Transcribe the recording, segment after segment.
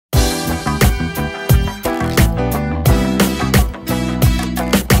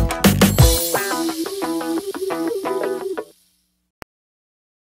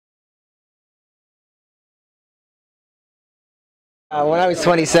When I was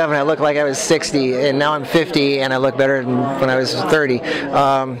 27, I looked like I was 60, and now I'm 50, and I look better than when I was 30.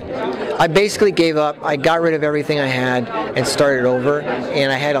 I basically gave up. I got rid of everything I had and started over, and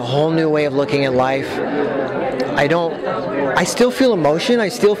I had a whole new way of looking at life. I still feel emotion, I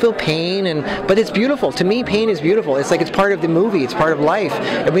still feel pain, but it's beautiful. To me, pain is beautiful. It's like it's part of the movie, it's part of life.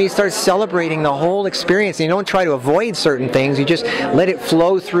 And when you start celebrating the whole experience, and you don't try to avoid certain things, you just let it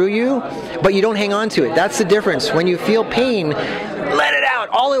flow through you, but you don't hang on to it. That's the difference. When you feel pain, let it out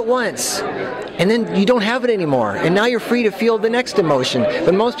all at once. And then you don't have it anymore. And now you're free to feel the next emotion.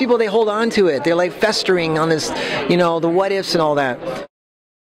 But most people, they hold on to it. They're like festering on this, the what ifs and all that.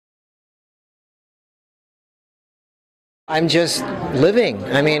 I'm just living.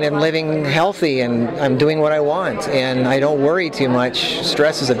 I'm living healthy, and I'm doing what I want, and I don't worry too much.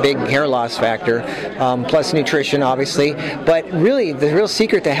 Stress is a big hair loss factor, plus nutrition, obviously. But really, the real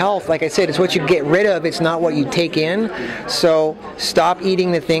secret to health, like I said, is what you get rid of. It's not what you take in. So stop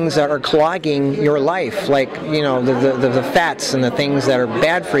eating the things that are clogging your life, like the fats and the things that are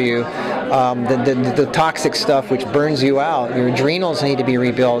bad for you, the toxic stuff which burns you out. Your adrenals need to be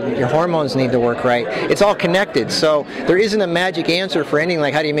rebuilt. Your hormones need to work right. It's all connected. So there isn't a magic answer for anything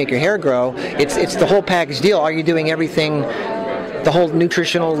like how do you make your hair grow. It's the whole package deal. Are you doing everything, the whole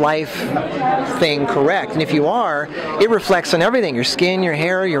nutritional life thing correct? And if you are, it reflects on everything: your skin, your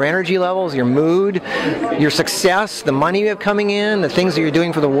hair, your energy levels, your mood, your success, the money you have coming in, the things that you're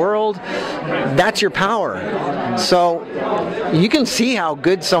doing for the world. That's your power. So you can see how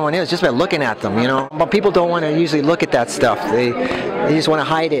good someone is just by looking at them, But people don't want to usually look at that stuff. They just want to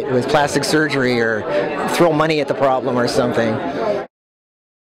hide it with plastic surgery or throw money at the problem or something.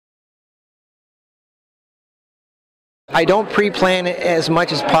 I don't pre-plan it as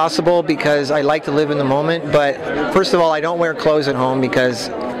much as possible because I like to live in the moment. But first of all, I don't wear clothes at home because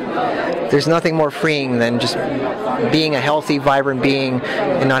there's nothing more freeing than just being a healthy, vibrant being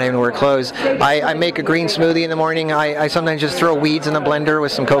and not having to wear clothes. I make a green smoothie in the morning. I sometimes just throw weeds in the blender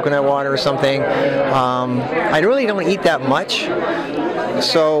with some coconut water or something. I really don't eat that much.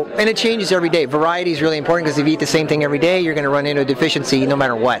 And it changes every day. Variety is really important because if you eat the same thing every day, you're going to run into a deficiency no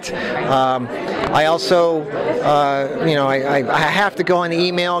matter what. I also, I have to go on the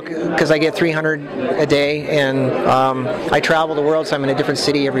email because I get 300 a day, and I travel the world, so I'm in a different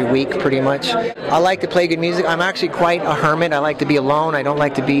city every week pretty much. I like to play good music. I'm actually quite a hermit. I like to be alone. I don't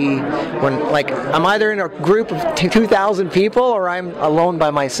like to be I'm either in a group of 2,000 people or I'm alone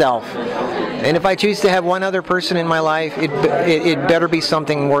by myself. And if I choose to have one other person in my life, it better be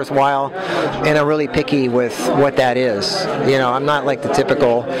something worthwhile, and I'm really picky with what that is. I'm not like the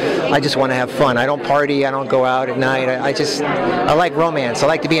typical, I just want to have fun. I don't party, I don't go out at night. I like romance. I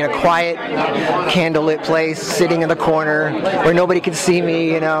like to be in a quiet, candlelit place, sitting in the corner where nobody can see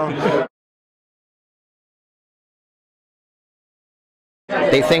me,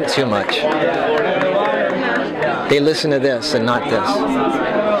 They think too much. They listen to this and not this.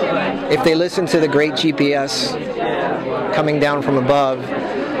 If they listen to the great GPS coming down from above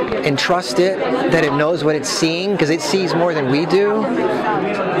and trust it, that it knows what it's seeing, because it sees more than we do,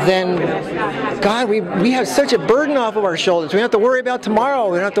 then, God, we have such a burden off of our shoulders. We don't have to worry about tomorrow.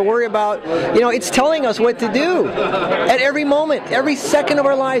 We don't have to worry about, it's telling us what to do. At every moment, every second of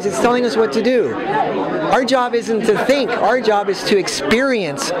our lives, it's telling us what to do. Our job isn't to think. Our job is to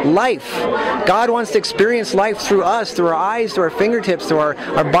experience life. God wants to experience life through us, through our eyes, through our fingertips, through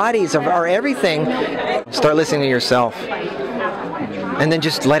our bodies, our everything. Start listening to yourself. And then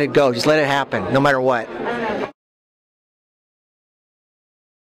just let it go. Just let it happen, no matter what.